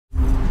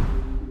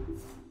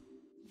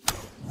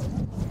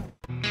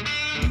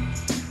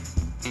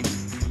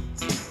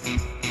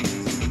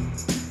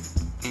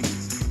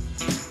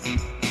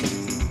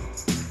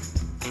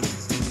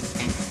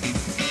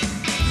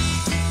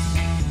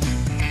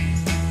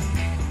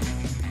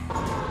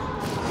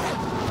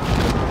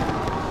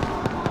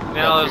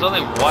No, there's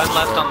only one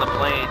left on the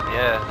plane,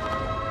 yeah.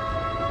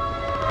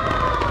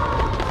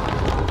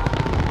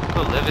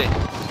 Go living.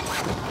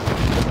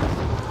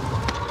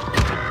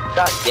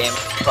 God damn it.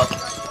 Fuck.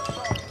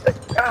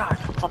 God,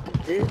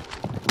 fucking dude.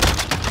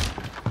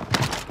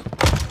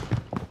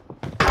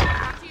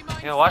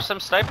 Yeah, watch them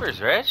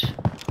snipers, Rich.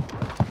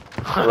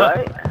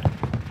 Right?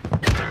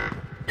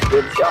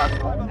 Good shot.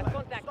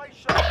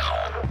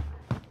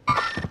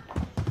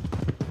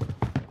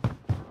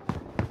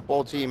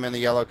 Full team in the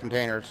yellow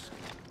containers.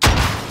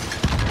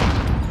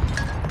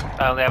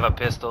 I only have a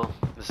pistol.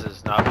 This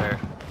is not fair.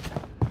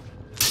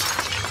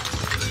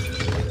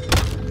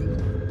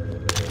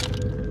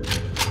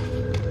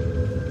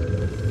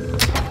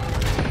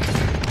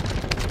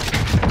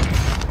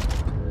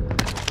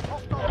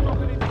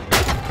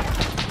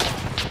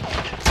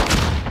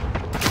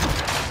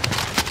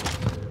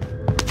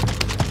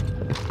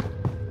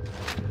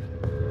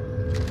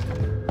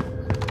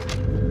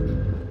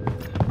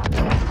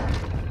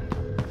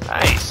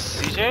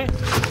 Nice, CJ.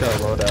 Just got a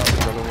loadout in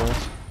front of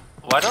us.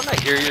 Why don't I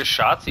hear your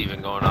shots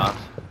even going off?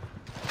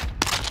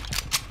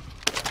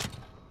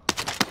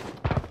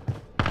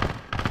 I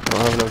don't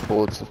have enough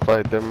bullets to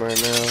fight them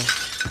right now.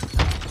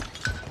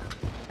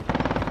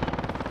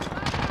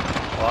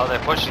 Well, they're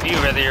pushing you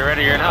whether you're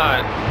ready or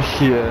not.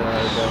 Yeah,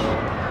 I know.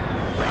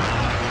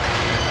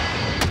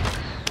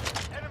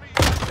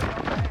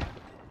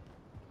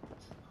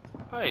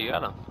 Oh, you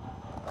got him.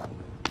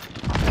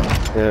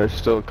 Yeah, there's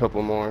still a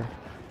couple more.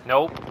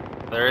 Nope,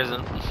 there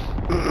isn't.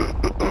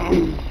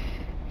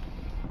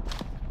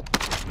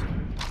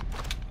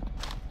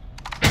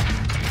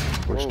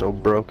 We're still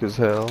broke as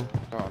hell.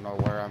 I don't know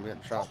where I'm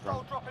getting shot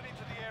from. Dropping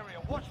into the area.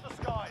 Watch the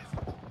skies.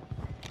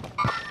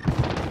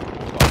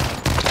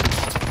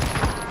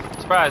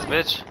 Surprise,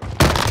 bitch.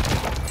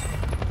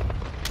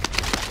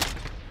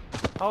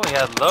 Oh, we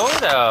had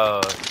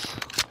loadouts.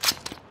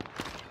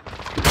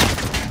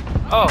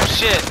 Oh,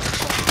 shit.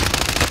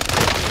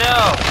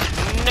 No,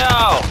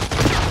 no.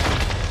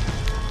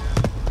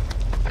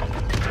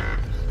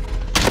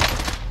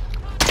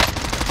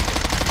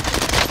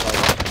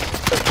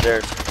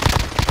 Upstairs.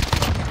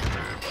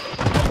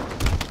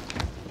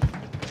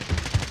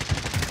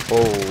 Whoa,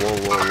 whoa,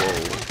 whoa, whoa.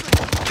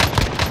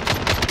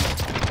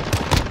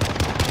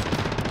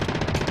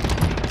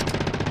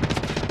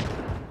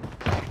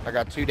 I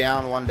got 2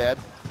 down, 1 dead.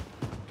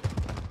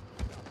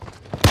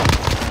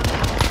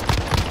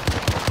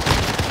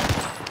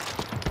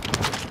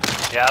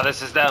 Yeah,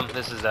 this is them.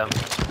 This is them.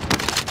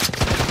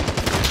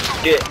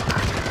 Shit.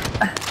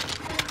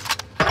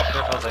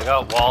 Careful, they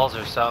got walls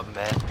or something,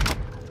 man.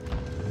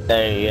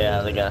 Hey,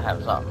 yeah, they gotta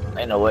have something.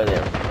 Ain't no way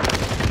there.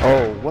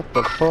 Oh, what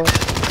the fuck?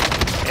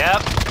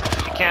 Yep.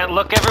 You can't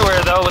look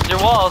everywhere though with your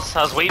walls.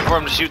 I was waiting for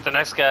him to shoot the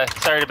next guy.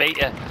 Sorry to bait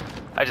you.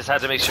 I just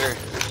had to make sure.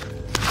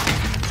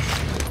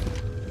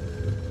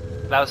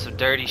 That was some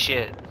dirty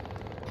shit.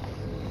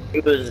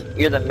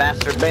 You're the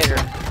master baiter.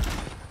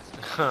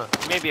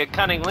 Maybe a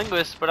cunning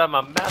linguist, but I'm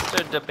a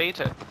master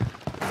debater.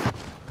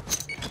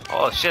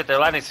 Oh shit, they're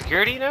lining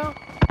security now?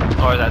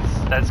 Or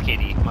that's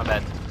KD, my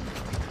bad.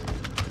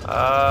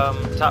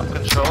 Top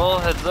control,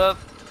 heads up.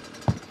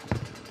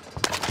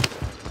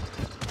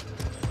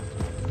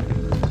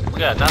 We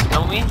got enough,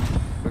 don't we?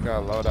 We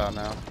got a loadout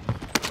now.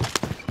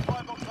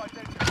 Firebox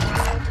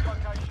identified.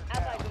 Location.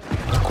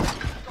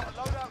 Got a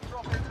loadout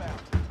drop inbound.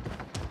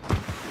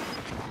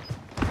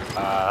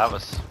 That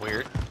was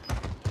weird.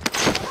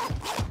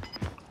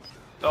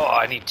 Oh,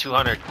 I need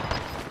 200.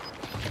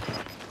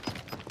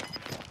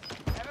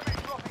 Enemy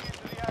dropping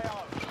into the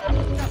AO.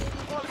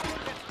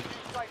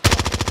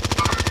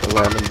 They're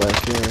landing back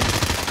here.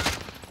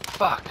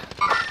 Fuck.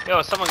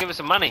 Yo, someone give me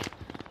some money.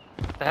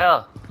 What the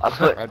hell?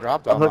 I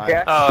dropped all mine.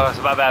 at. Oh,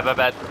 my bad, my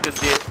bad. Good to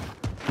see it.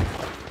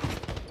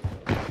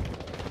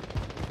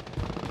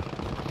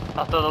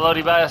 I'll throw the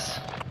loadie by us.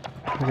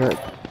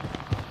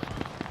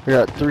 We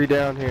got 3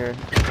 down here.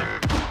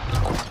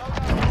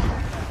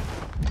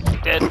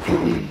 Dead.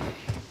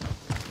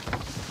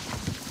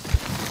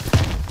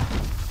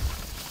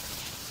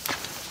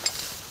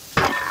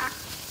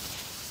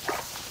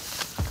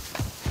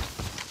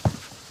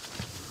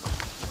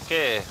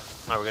 Okay,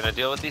 are we gonna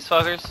deal with these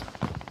fuckers?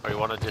 Or you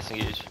wanna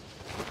disengage?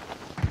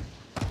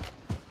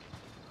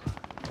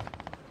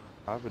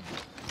 I would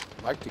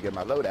like to get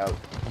my loadout.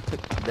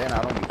 Then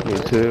I don't need Me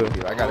to too.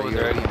 I got a Oh,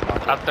 European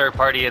pocket. I'm third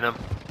party in them.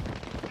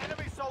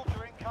 Enemy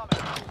soldier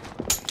incoming.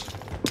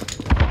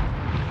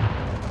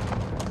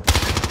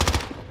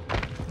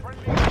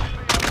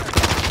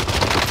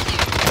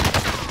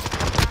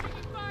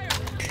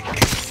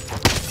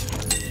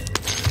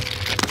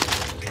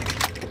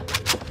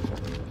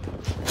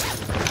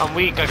 I'm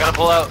weak, I gotta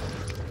pull out.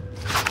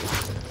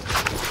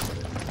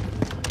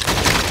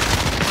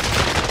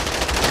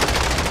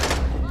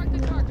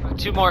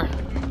 Two more.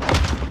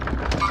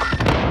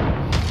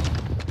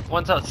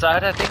 One's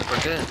outside, I think we're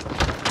good.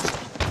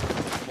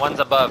 One's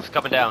above,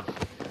 coming down.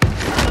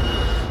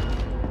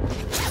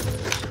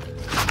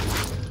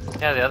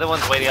 Yeah, the other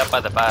one's waiting up by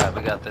the 5.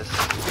 We got this.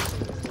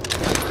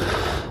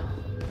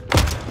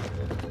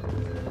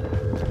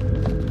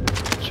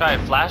 Try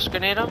and flash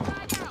grenade him.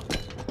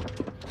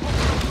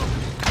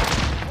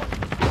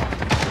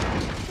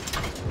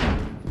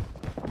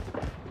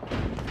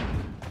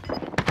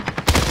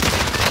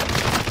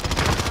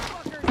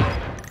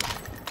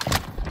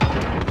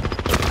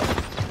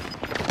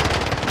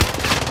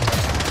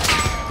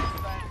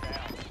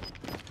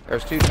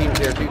 There's two teams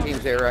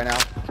here right now.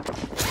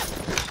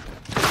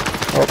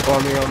 Oh,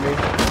 on me.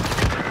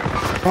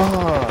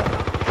 Ah.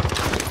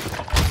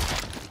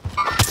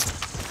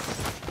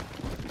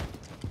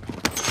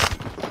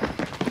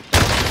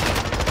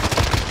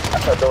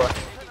 That's our door.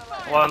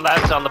 One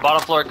last on the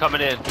bottom floor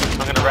coming in. I'm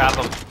gonna wrap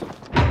him.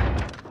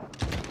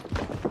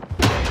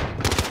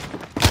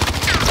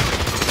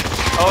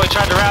 Oh, he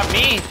tried to wrap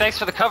me. Thanks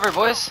for the cover,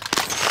 boys.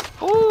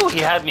 Ooh, he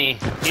had me.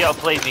 He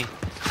outplayed me.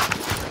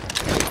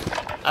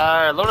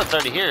 Loaded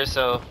 30 here,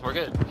 so we're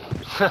good.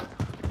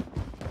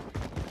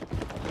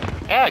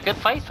 Yeah, good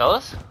fight,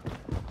 fellas.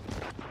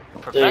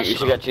 Dude, you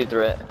should got you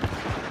through it.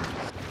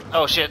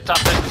 Oh shit, top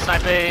person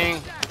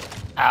sniping.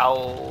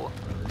 Ow.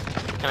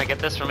 Can I get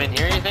this from in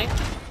here, you think?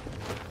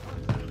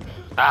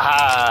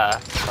 Aha!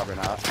 Probably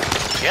not.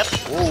 Yep.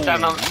 Ooh,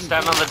 Stand on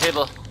the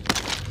table.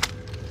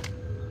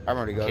 I'm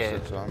already ghosted,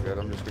 Okay. so I'm good.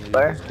 I'm just gonna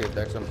Where? use this kid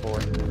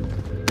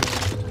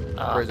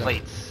X-M4. Prison.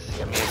 Plates.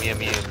 Yum.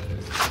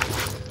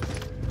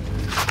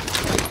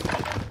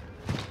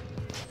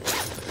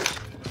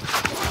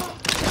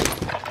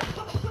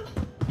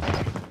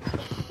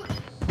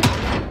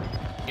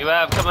 You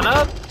have coming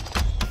up?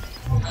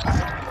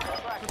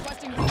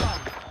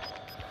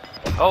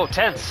 Oh,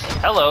 tents.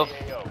 Hello.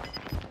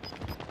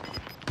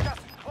 Gas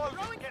is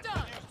closing. Get to the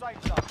new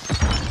safe zone.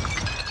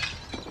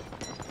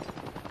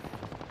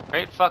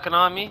 Right fucking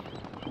on me.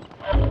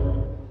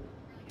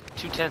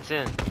 2 tents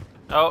in.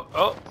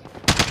 Oh.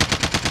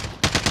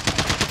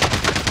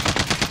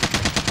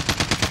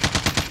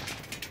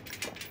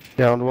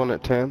 Downed one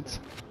at tents.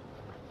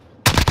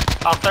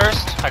 On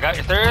thirst. I got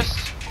your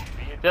thirst.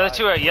 The other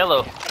two are at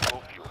yellow.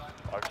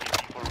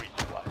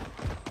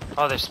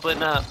 Oh, they're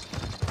splitting up.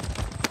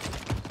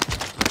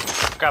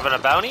 Grabbing a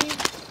bounty?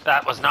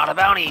 That was not a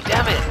bounty,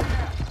 damn it!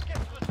 Get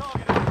to the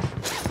target.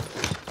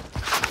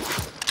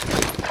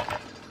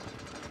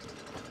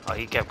 Oh,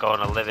 he kept going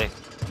a living.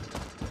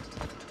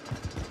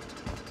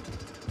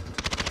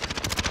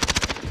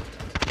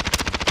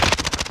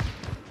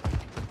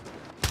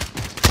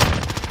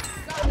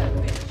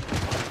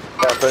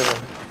 Yeah, prison.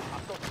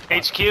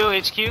 HQ.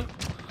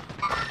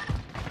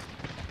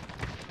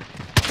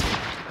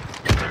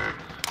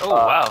 Oh,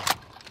 wow.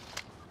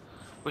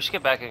 We should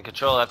get back in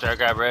control after I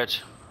grab Reg.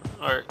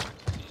 Or,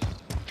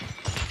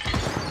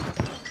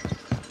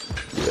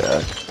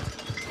 Yeah.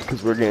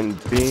 Because we're getting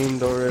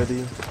beamed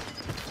already.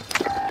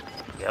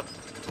 yep.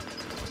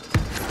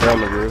 We're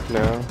on the roof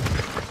now.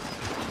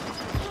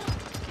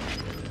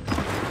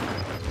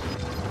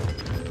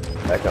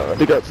 Back over.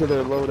 They got to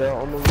their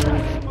loadout on the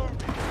roof.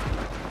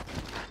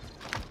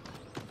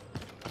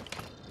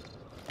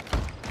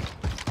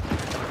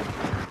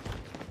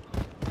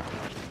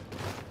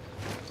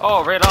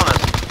 Oh, right on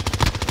us.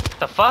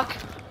 The fuck?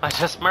 I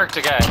just murked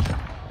a guy.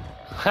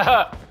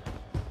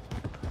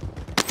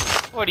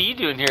 What are you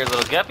doing here,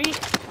 little guppy?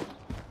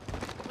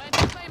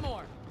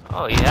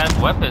 Oh, he had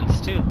weapons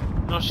too.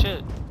 No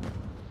shit.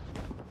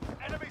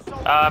 Enemy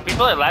soldier.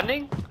 People are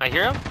landing. I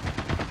hear them.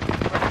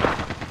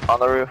 On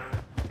the roof.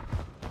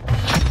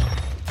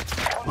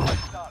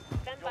 Contact's done.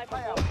 Your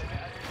payout limit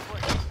has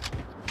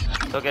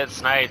increased. Still get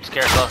sniped.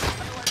 Careful.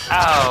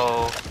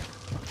 Ow.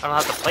 I don't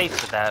have the plates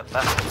with that.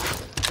 Fuck.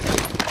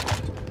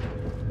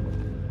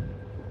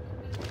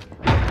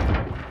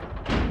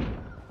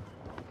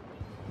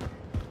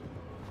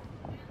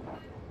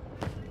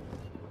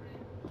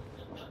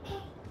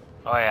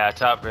 Oh yeah,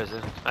 top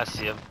prison. I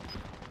see him.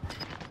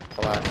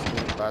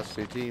 Last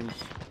two teams.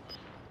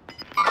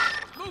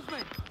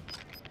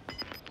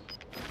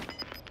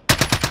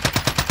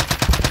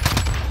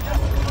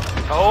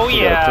 Oh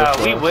We yeah, gotta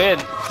push we us. win.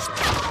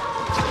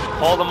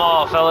 Hold them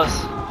all, fellas.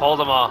 Hold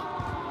them all.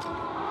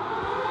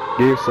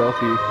 Get yourself,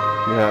 you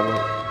haven't.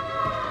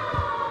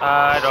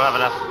 I don't have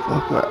enough.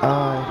 Fuck my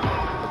eye.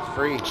 It's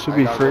free. Should I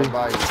be gotta free. Go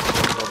buy you. Go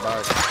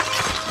buy.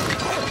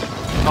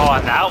 Oh,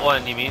 on that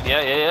one, you mean?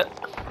 Yeah.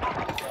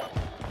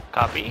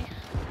 Copy.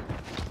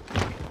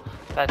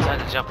 Bad time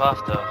to jump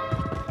off, though.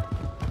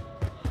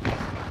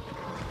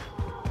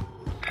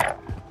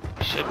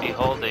 Should be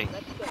holding.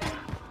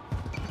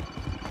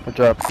 I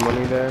dropped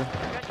money there.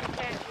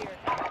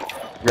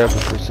 Grab the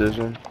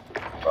precision.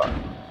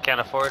 Can't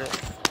afford it.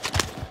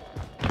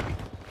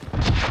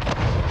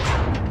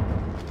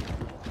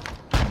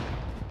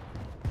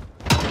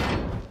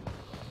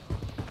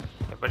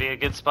 Everybody in a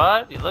good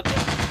spot? You looking?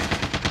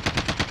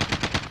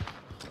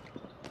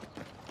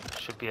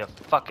 Should be a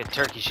fucking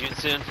turkey shoot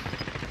soon.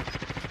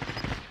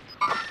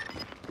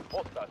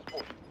 Well,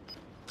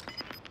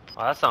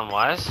 that's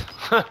unwise.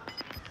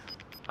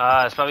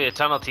 It's probably a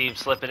tunnel team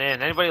slipping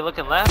in. Anybody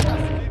looking left?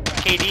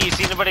 KD, you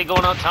see anybody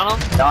going out tunnel?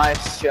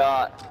 Nice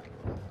shot.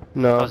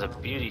 No, That was a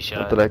beauty not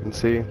shot. that I can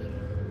see.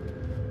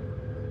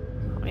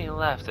 How many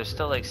left? There's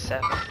still like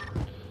 7.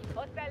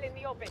 Hostile in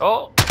the open.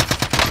 Oh!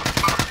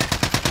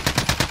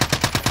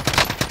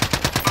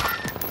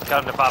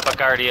 Come to Papa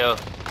Cardio.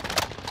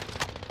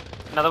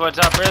 Another one's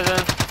out prison.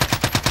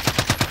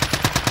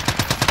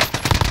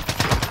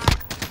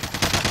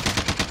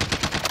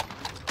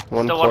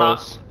 One Still one on,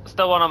 close.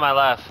 still one on my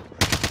left.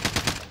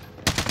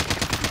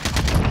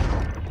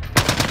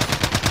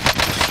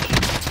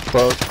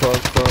 Close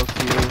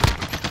to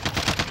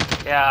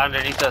me. Yeah,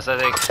 underneath us, I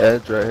think.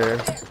 Edge right here.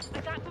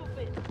 Attack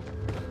movement.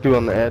 Two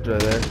on the edge right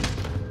there.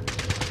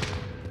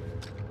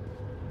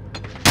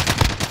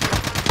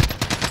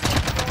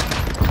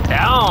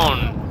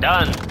 Down!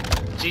 Done.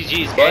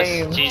 GG's, boys.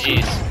 Game.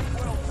 GG's.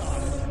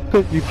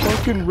 You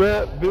fucking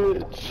rat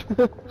bitch.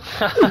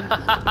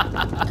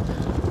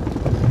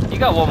 You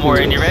got one more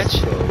in you,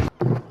 Rich.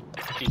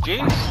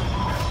 GG's.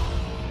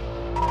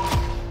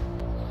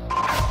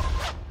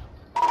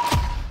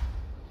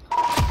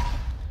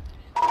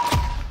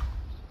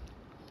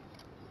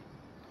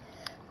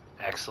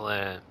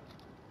 Excellent.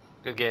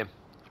 Good game.